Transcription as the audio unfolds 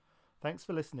Thanks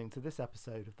for listening to this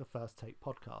episode of the FirstTake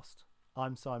Podcast.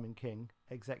 I'm Simon King,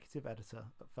 Executive Editor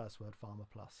at FirstWord Pharma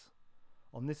PLUS.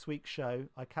 On this week's show,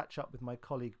 I catch up with my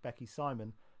colleague Becky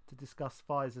Simon to discuss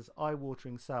Pfizer's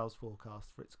eye-watering sales forecast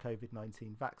for its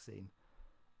COVID-19 vaccine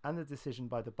and the decision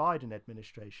by the Biden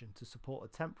administration to support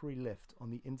a temporary lift on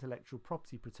the intellectual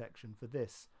property protection for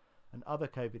this and other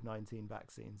COVID-19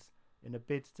 vaccines in a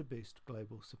bid to boost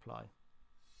global supply.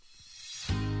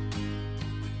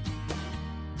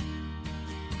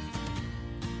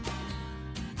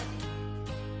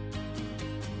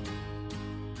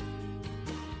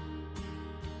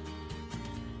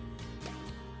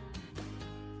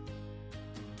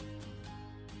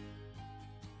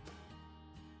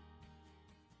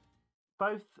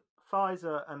 Both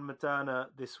Pfizer and Moderna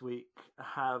this week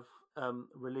have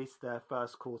released their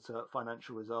first quarter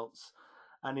financial results,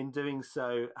 and in doing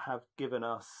so have given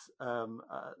us a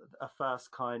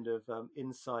first kind of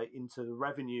insight into the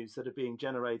revenues that are being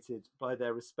generated by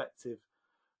their respective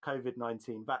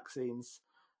COVID-19 vaccines.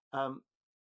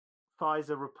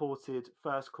 Pfizer reported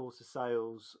first quarter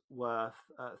sales worth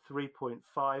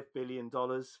 $3.5 billion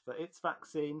for its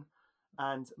vaccine,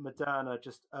 and Moderna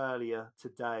just earlier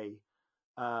today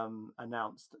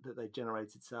announced that they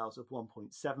generated sales of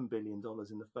 $1.7 billion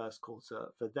in the first quarter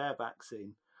for their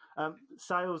vaccine.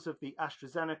 Sales of the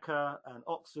AstraZeneca and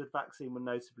Oxford vaccine were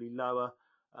notably lower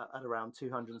at around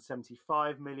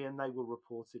 275 million. They were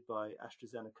reported by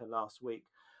AstraZeneca last week.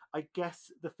 I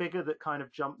guess the figure that kind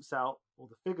of jumps out, or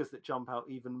the figures that jump out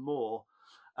even more,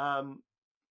 are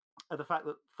the fact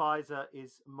that Pfizer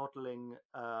is modelling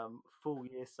full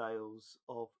year sales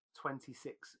of $26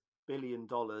 billion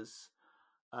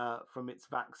from its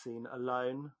vaccine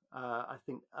alone. I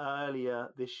think earlier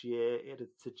this year it had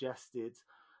suggested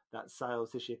that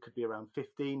sales this year could be around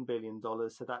 $15 billion,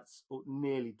 so that's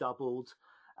nearly doubled.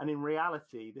 And in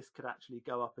reality, this could actually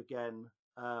go up again.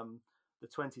 The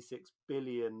 $26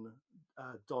 billion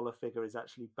figure is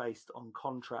actually based on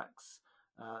contracts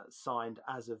signed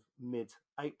as of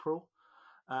mid-April.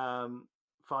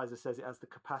 Pfizer says it has the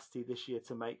capacity this year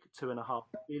to make 2.5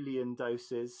 billion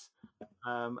doses,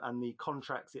 and the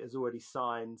contracts it has already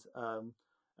signed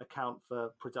account for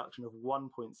production of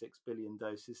 1.6 billion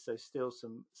doses, so still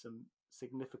some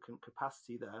significant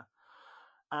capacity there.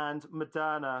 And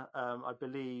Moderna, I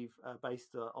believe,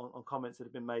 based on comments that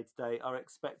have been made today, are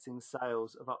expecting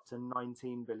sales of up to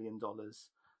 $19 billion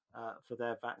for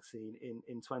their vaccine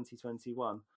in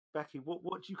 2021. Becky,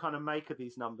 what do you kind of make of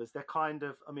these numbers? They're kind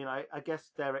of, I mean, I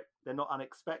guess they're not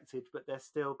unexpected, but they're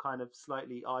still kind of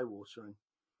slightly eye-watering.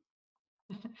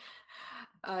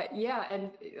 Yeah,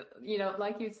 and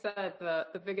like you said,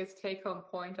 the biggest take-home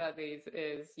point of these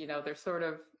is, there's sort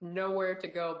of nowhere to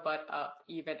go but up,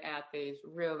 even at these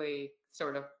really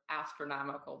sort of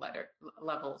astronomical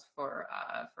levels for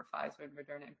Pfizer and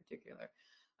Moderna in particular.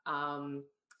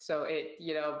 So it,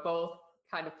 both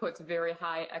kind of puts very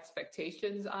high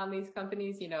expectations on these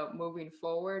companies, moving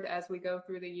forward as we go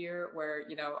through the year, where,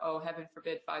 oh, heaven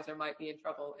forbid, Pfizer might be in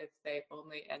trouble if they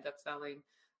only end up selling,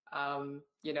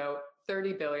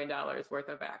 $30 billion worth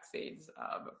of vaccines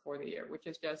for the year, which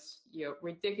is just,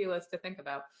 ridiculous to think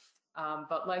about.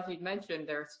 But like you mentioned,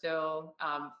 there's still,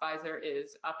 Pfizer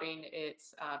is upping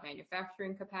its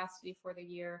manufacturing capacity for the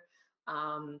year.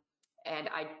 And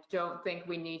I don't think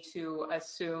we need to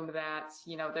assume that,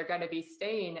 they're going to be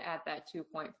staying at that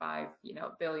 $2.5,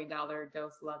 billion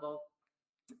dose level,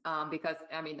 because,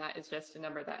 I mean, that is just a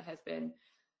number that has been,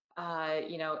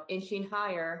 inching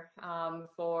higher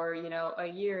for, a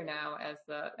year now as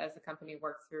the company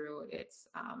works through its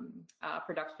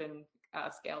production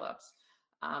scale-ups.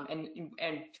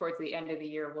 And towards the end of the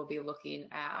year, we'll be looking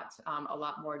at a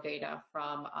lot more data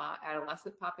from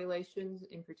adolescent populations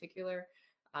in particular.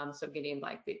 So getting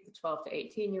like the 12 to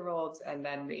 18-year-olds and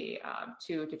then the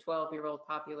 2 to 12-year-old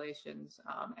populations,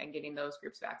 and getting those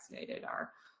groups vaccinated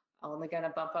are only going to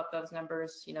bump up those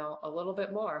numbers, a little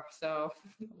bit more. So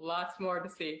lots more to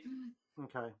see.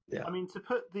 Okay. Yeah. I mean, to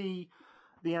put the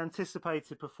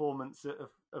anticipated performance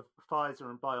of Pfizer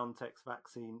and BioNTech's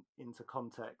vaccine into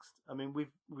context, I mean,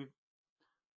 we've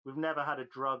never had a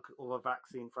drug or a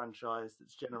vaccine franchise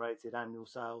that's generated annual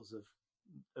sales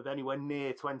of anywhere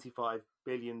near $25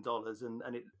 billion,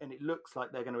 and it looks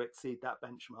like they're going to exceed that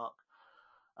benchmark.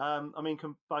 I mean,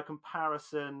 by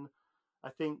comparison, I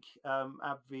think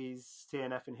AbbVie's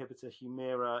TNF inhibitor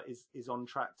Humira is on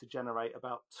track to generate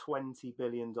about $20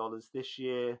 billion this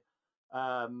year.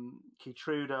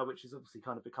 Keytruda, which has obviously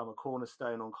kind of become a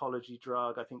cornerstone oncology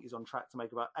drug, I think is on track to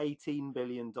make about $18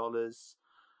 billion.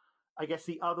 I guess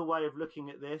the other way of looking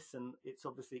at this, and it's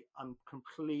obviously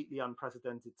completely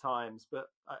unprecedented times, but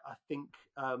I think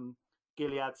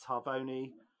Gilead's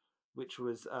Harvoni, which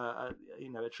was a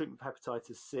treatment for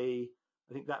hepatitis C.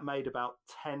 I think that made about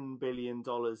 $10 billion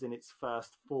in its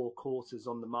first 4 quarters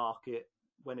on the market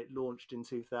when it launched in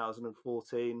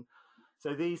 2014.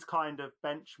 So these kind of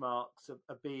benchmarks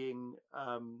are being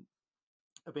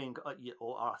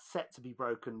or are set to be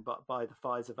broken by the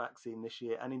Pfizer vaccine this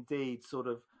year, and indeed sort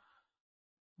of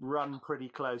run pretty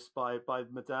close by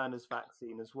Moderna's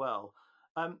vaccine as well.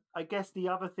 I guess the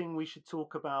other thing we should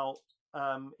talk about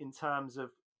in terms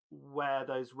of where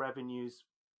those revenues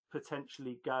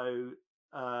potentially go,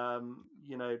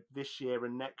 this year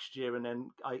and next year, and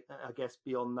then I guess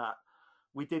beyond that,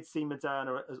 we did see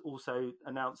Moderna has also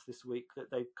announced this week that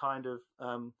they've kind of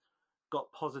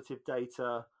got positive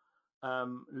data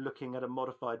looking at a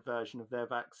modified version of their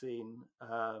vaccine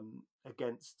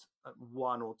against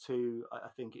 1 or 2, I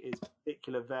think it is,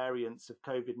 particular variants of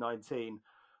COVID-19.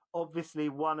 Obviously,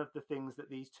 one of the things that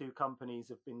these 2 companies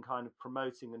have been kind of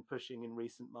promoting and pushing in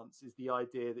recent months is the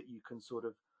idea that you can sort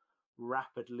of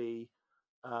rapidly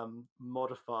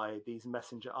modify these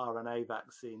messenger RNA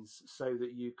vaccines so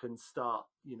that you can start,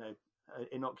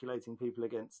 inoculating people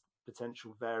against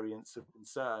potential variants of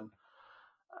concern.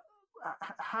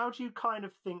 How do you kind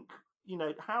of think,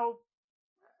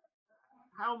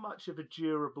 how much of a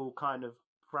durable kind of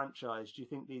franchise do you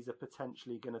think these are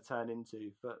potentially going to turn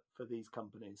into for these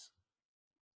companies?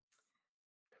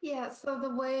 Yeah, so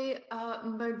the way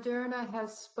Moderna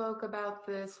has spoke about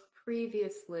this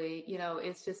previously,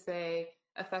 is to say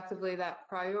effectively that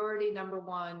priority number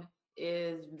 1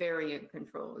 is variant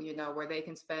control, where they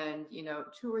can spend,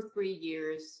 2 or 3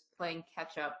 years playing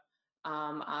catch up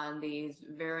on these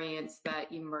variants that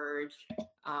emerge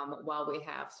while we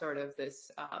have sort of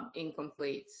this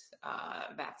incomplete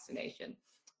vaccination.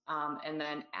 And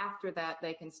then after that,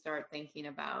 they can start thinking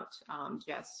about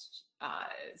just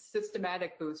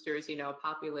systematic boosters,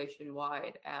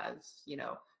 population-wide as,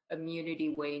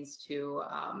 immunity wanes to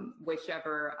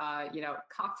whichever,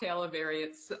 cocktail of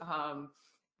variants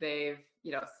they've,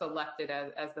 selected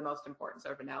as the most important,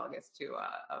 sort of analogous to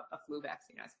a flu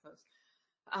vaccine, I suppose.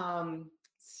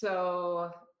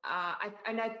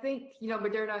 I think,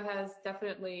 Moderna has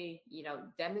definitely,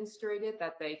 demonstrated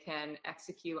that they can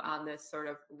execute on this sort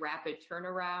of rapid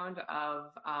turnaround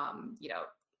of,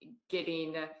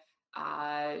 getting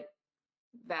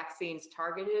vaccines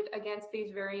targeted against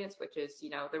these variants, which is,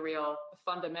 the real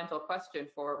fundamental question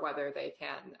for whether they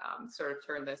can sort of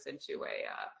turn this into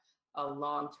a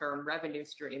long-term revenue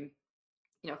stream.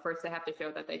 First they have to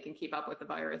show that they can keep up with the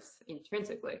virus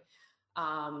intrinsically.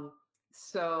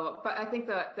 But I think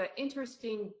the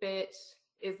interesting bit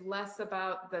is less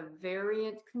about the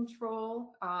variant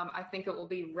control. I think it will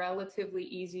be relatively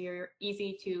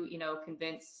easy to,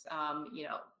 convince,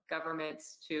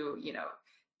 governments to,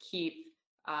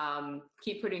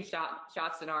 keep putting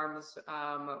shots in arms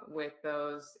with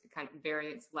those kind of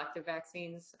variant selective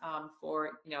vaccines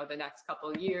for, the next couple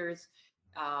of years,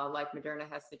 like Moderna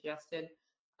has suggested.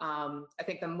 I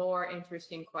think the more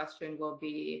interesting question will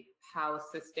be how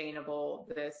sustainable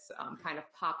this kind of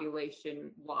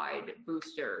population-wide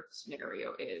booster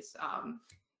scenario is.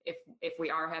 If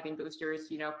we are having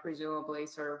boosters, presumably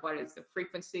sort of what is the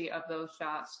frequency of those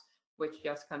shots, which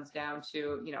just comes down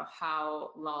to,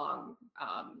 how long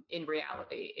in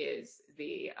reality is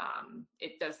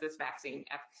does this vaccine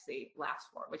efficacy last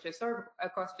for, which is sort of a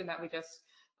question that we just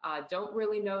don't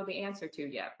really know the answer to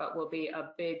yet, but will be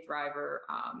a big driver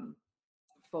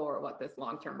for what this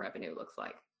long-term revenue looks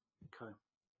like. Okay.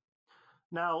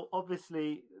 Now,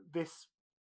 obviously,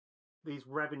 these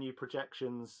revenue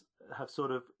projections have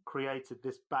sort of created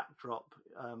this backdrop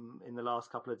in the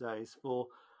last couple of days for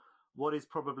what is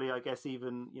probably, I guess,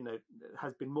 even,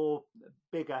 has been more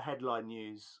bigger headline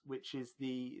news, which is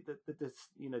the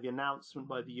announcement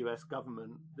by the US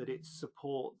government that it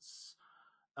supports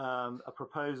a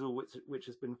proposal which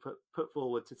has been put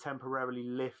forward to temporarily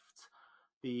lift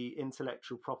the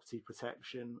intellectual property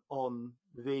protection on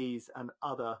these and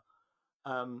other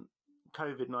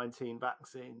COVID-19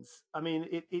 vaccines. I mean,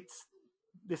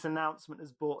 this announcement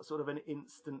has brought sort of an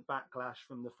instant backlash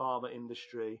from the pharma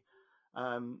industry.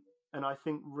 And I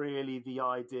think really the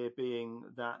idea being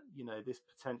that, this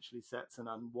potentially sets an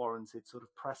unwarranted sort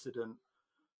of precedent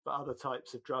for other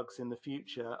types of drugs in the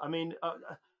future. I mean,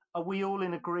 are we all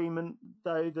in agreement,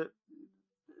 though, that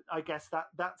I guess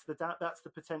that's the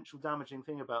potential damaging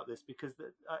thing about this? Because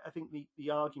I think the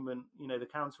argument, the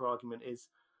counter argument is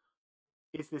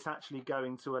this actually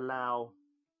going to allow,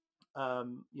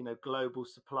 global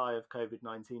supply of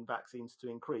COVID-19 vaccines to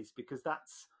increase? Because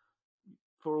that's,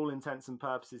 for all intents and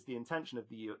purposes, the intention of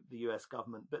the US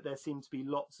government. But there seem to be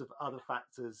lots of other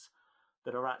factors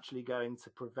that are actually going to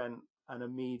prevent an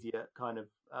immediate kind of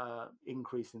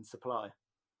increase in supply?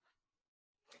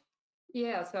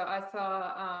 Yeah, so I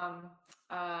saw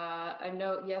a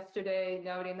note yesterday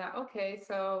noting that, okay,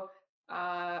 so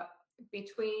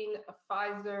between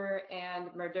Pfizer and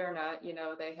Moderna,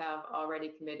 they have already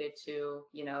committed to,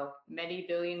 many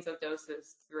billions of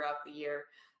doses throughout the year.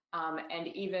 And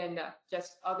even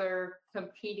just other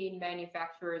competing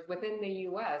manufacturers within the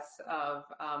US of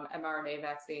mRNA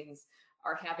vaccines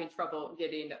are having trouble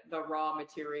getting the raw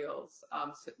materials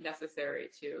necessary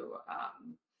to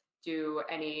do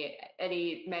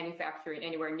any manufacturing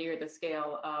anywhere near the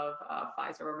scale of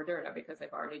Pfizer or Moderna, because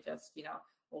they've already just,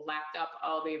 lapped up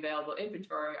all the available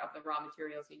inventory of the raw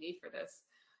materials you need for this,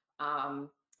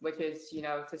 which is,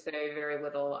 to say very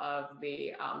little of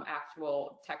the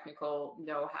actual technical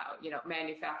know-how,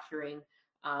 manufacturing,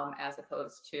 as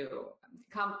opposed to,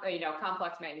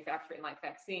 complex manufacturing like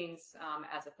vaccines,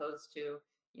 as opposed to,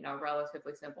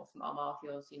 relatively simple small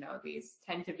molecules. These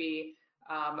tend to be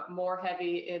more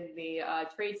heavy in the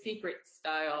trade secret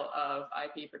style of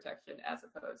IP protection as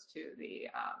opposed to the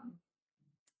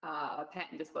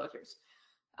patent disclosures.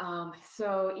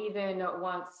 So even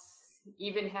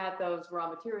had those raw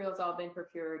materials all been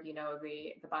procured,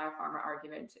 the biopharma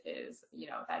argument is,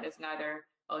 that is neither,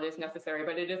 well, it is necessary,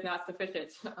 but it is not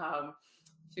sufficient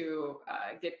to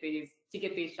get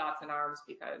these shots in arms,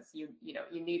 because you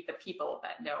need the people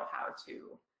that know how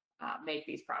to make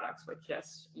these products, which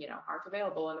just aren't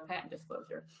available in the patent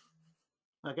disclosure.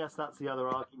 I guess that's the other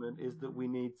argument, is that we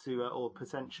need to, or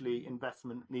potentially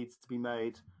investment needs to be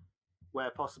made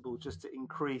where possible, just to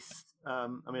increase.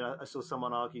 I saw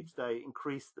someone argue today,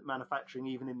 increase the manufacturing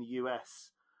even in the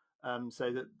US,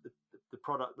 so that the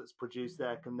product that's produced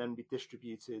there can then be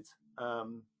distributed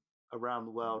around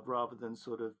the world, rather than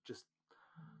sort of just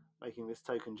making this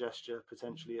token gesture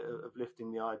potentially of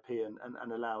lifting the IP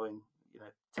and allowing,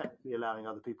 technically allowing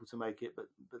other people to make it, but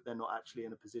they're not actually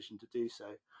in a position to do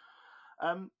so.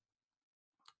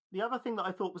 The other thing that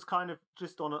I thought was kind of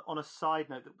just on a side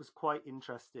note that was quite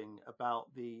interesting about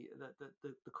the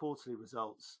quarterly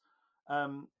results,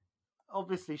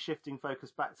 obviously shifting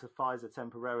focus back to Pfizer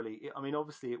temporarily.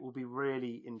 Obviously it will be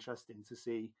really interesting to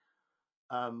see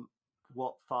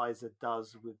what Pfizer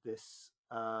does with this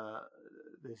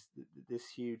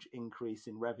huge increase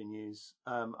in revenues.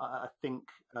 I think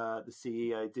the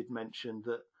CEO did mention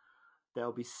that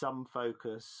there'll be some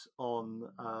focus on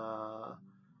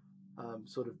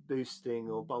sort of boosting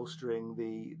or bolstering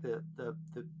the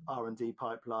R&D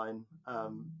pipeline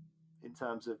in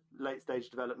terms of late stage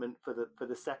development for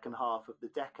the second half of the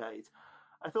decade.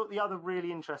 I thought the other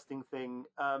really interesting thing,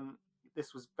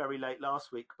 this was very late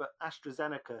last week, but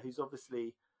AstraZeneca, who's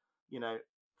obviously,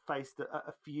 faced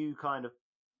a few kind of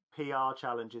PR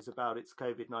challenges about its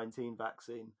COVID-19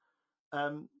 vaccine.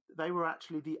 They were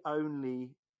actually the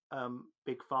only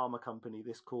big pharma company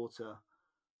this quarter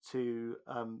to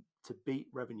beat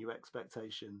revenue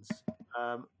expectations.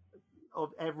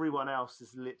 Of everyone else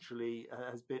is literally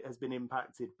has been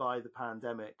impacted by the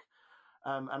pandemic,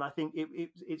 and I think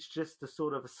it's just a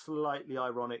sort of a slightly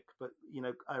ironic, but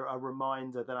a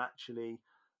reminder that actually,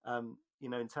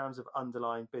 in terms of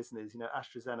underlying business,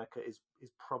 AstraZeneca is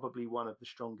probably one of the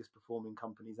strongest performing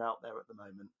companies out there at the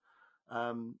moment.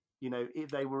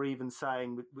 They were even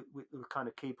saying with kind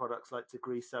of key products like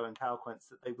Tagrisso and Calquence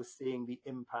that they were seeing the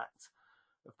impact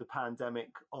of the pandemic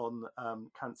on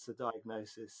cancer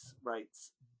diagnosis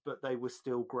rates, but they were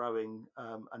still growing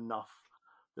enough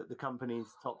that the company's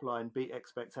top line beat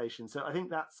expectations. So I think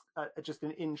that's just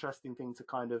an interesting thing to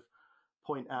kind of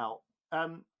point out.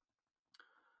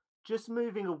 Just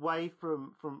moving away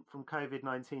from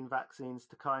COVID-19 vaccines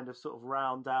to kind of sort of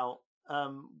round out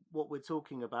what we're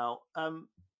talking about.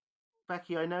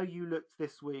 Becky, I know you looked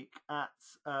this week at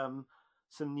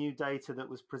some new data that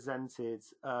was presented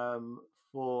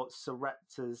for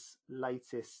Sarepta's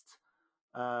latest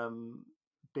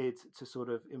bid to sort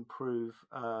of improve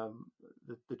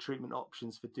the treatment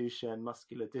options for Duchene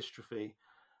muscular dystrophy.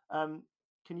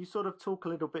 Can you sort of talk a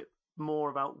little bit more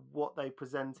about what they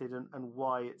presented and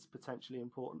why it's potentially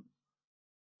important?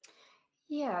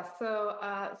 Yeah, so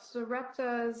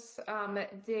Sarepta's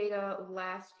data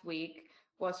last week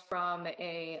was from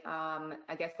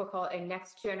I guess we'll call it a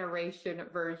next generation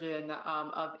version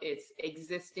of its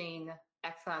existing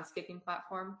exon skipping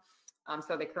platform.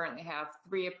 So they currently have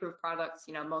 3 approved products,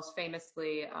 most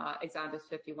famously Exondys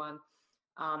 51,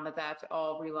 that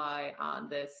all rely on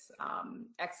this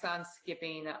exon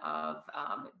skipping of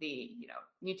the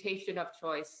mutation of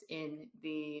choice in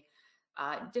the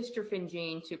dystrophin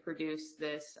gene to produce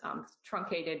this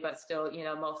truncated but still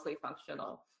mostly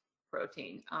functional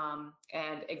protein.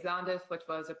 And Exondys, which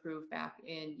was approved back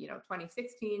in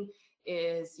 2016,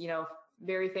 is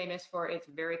very famous for its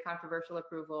very controversial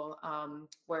approval,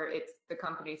 where the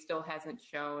company still hasn't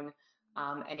shown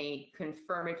any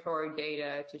confirmatory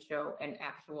data to show an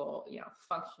actual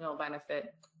functional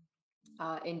benefit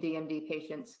in DMD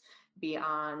patients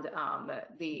beyond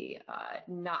the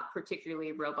not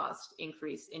particularly robust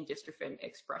increase in dystrophin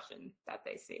expression that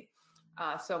they see.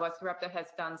 So what Sarepta has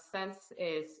done since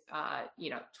is,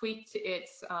 tweaked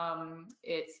its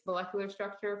molecular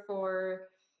structure for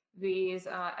these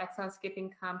exon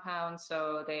skipping compounds.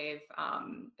 So they've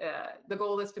the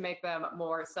goal is to make them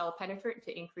more cell penetrant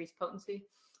to increase potency,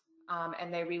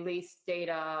 and they released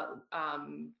data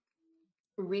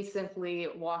recently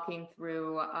walking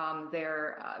through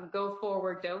their go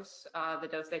forward dose, the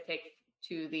dose they take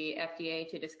to the FDA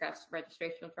to discuss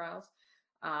registrational trials,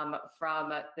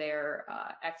 from their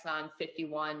exon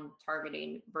 51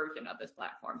 targeting version of this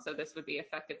platform. So this would be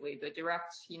effectively the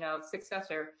direct,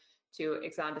 successor to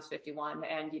Exondys 51,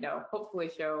 and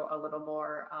hopefully show a little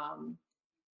more,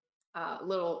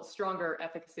 little stronger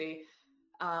efficacy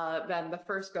than the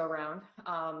first go round.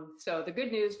 So the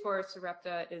good news for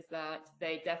Sarepta is that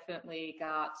they definitely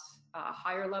got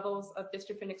higher levels of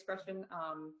dystrophin expression.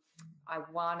 I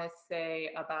want to say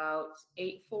about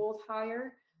 8-fold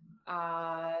higher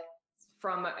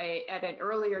from at an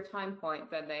earlier time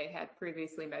point than they had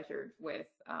previously measured with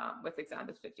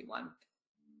Exondys 51.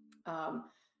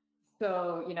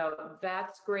 So,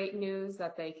 that's great news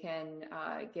that they can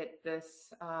get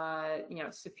this,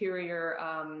 superior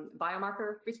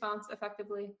biomarker response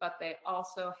effectively, but they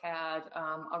also had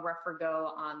a rougher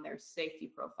go on their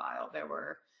safety profile. There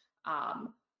were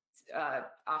a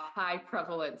high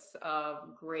prevalence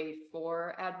of grade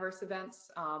 4 adverse events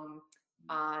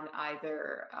on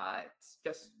either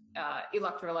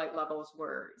electrolyte levels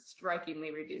were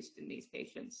strikingly reduced in these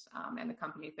patients, and the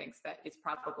company thinks that it's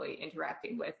probably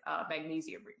interacting with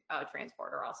magnesium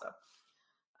transporter also.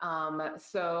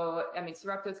 So,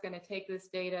 Sarepta is going to take this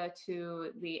data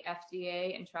to the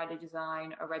FDA and try to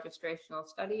design a registrational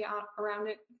study around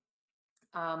it,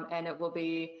 and it will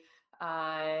be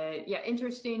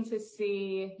interesting to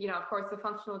see. Of course, the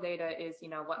functional data is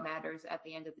what matters at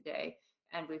the end of the day.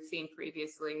 And we've seen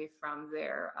previously from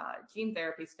their gene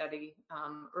therapy study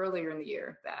earlier in the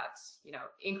year that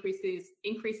increases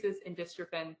in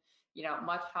dystrophin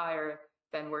much higher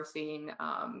than we're seeing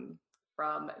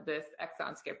from this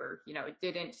exon skipper. It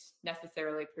didn't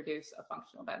necessarily produce a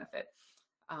functional benefit.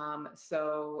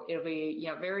 So it'll be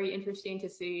very interesting to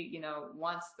see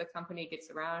once the company gets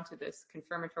around to this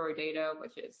confirmatory data,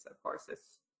 which is of course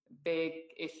this big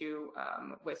issue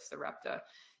with Sarepta,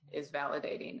 is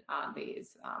validating on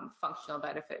these functional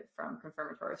benefit from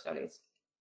confirmatory studies.